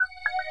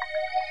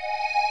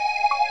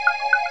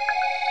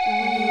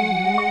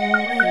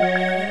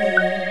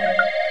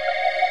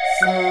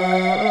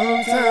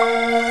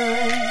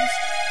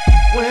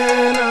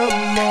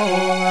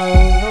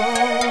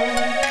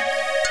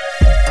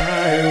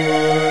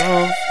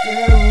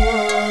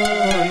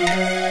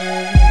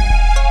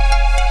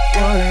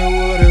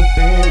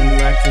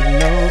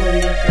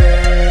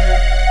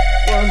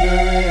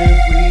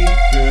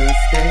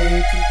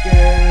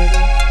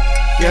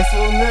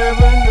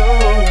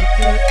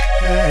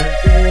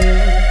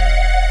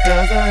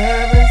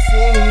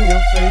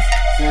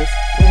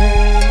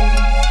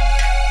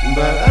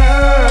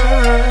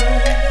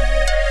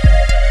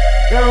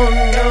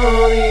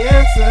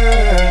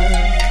answer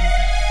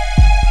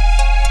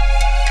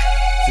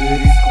to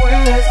these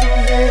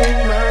questions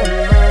in my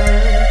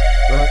mind,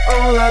 but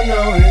all I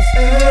know is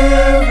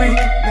every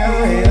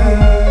night I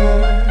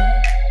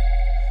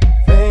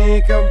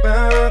think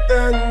about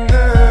the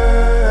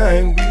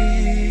night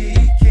we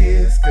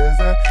kissed, 'cause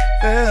I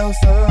felt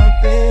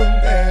something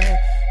there,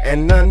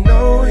 and I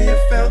know you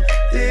felt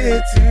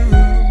it too.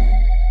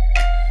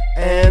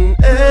 And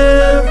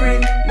every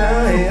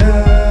night I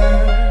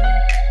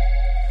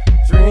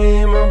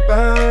dream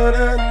about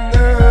another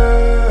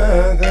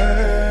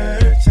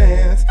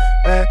chance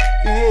back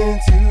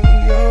into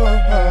your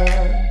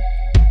heart.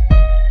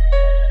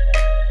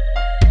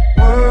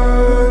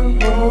 One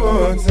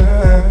more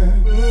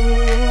time.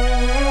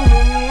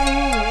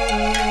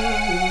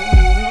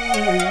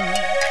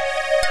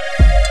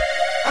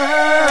 I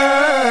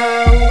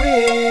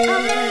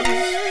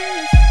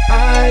wish I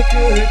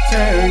could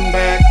turn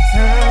back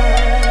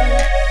time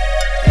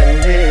and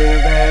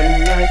live that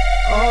night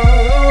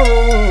all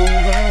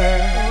over.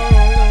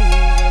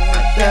 I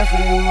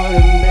definitely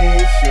wanna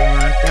make sure I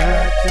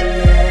got your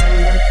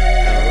name.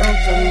 I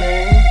wrote your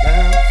name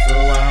down so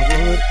I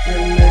would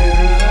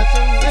remember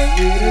the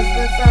sweetest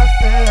lips I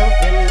felt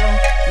in all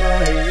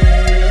my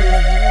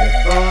years. The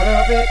thought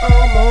of it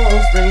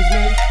almost brings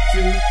me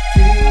to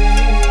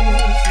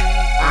tears.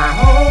 I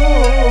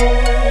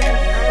hope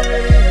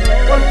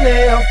one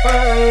day I'll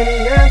find the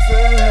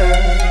answer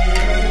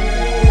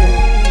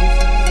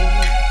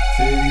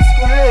to these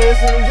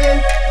questions in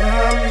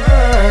my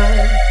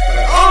mind,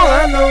 but all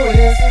I know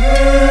is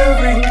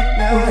every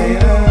night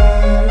I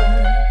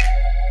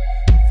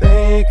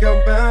think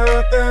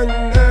about the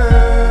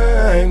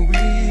night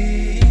we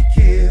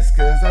kissed,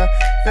 'cause I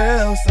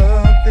felt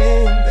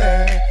something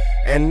there,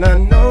 and I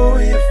know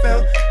you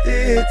felt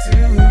it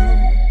too.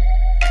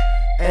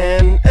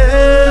 And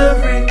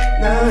every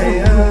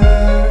night I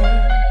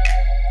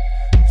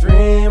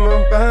dream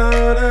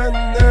about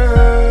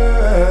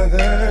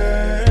another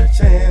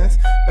chance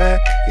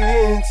back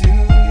into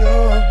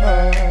your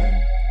heart.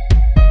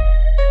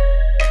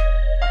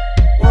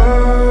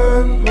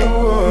 One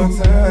more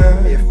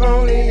time. If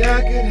only I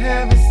could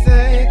have a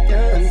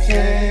second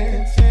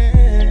chance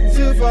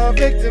to fall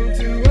victim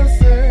to a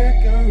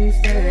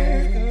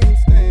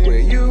circumstance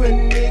where you and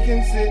me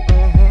can sit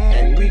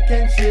and we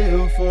can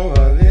chill for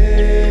a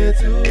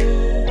little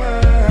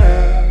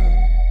while.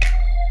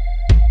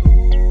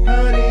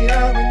 Honey, I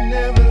would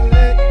never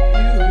let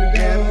you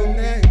go.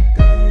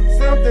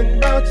 Something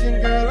about you,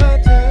 girl, I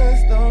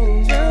just don't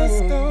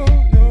know.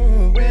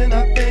 When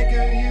I think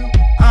of you,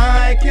 I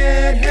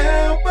can't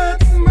help but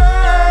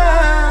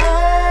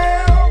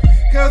smile,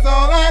 'cause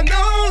all I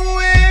know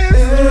is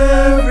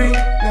every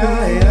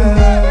night I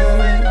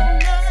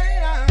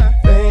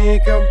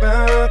think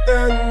about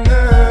the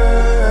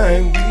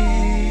night we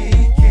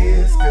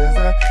kissed, 'cause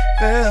I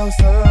felt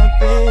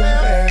something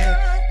there,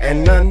 and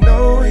I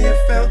know you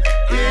felt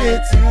it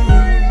too.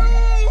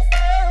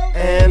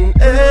 And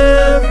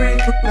every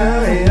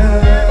night I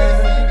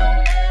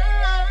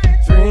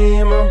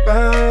dream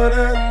about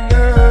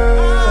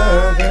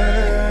another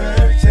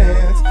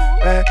chance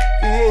back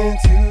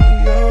into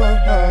your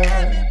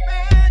heart.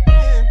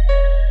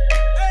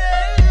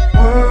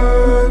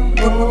 One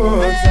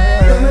more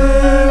time.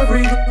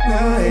 Every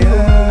night I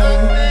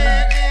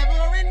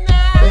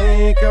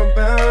think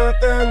about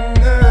the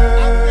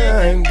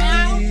night we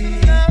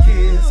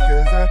kissed,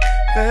 'cause I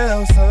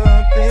felt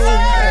something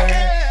there,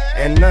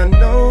 and I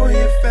know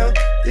you felt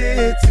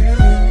it too.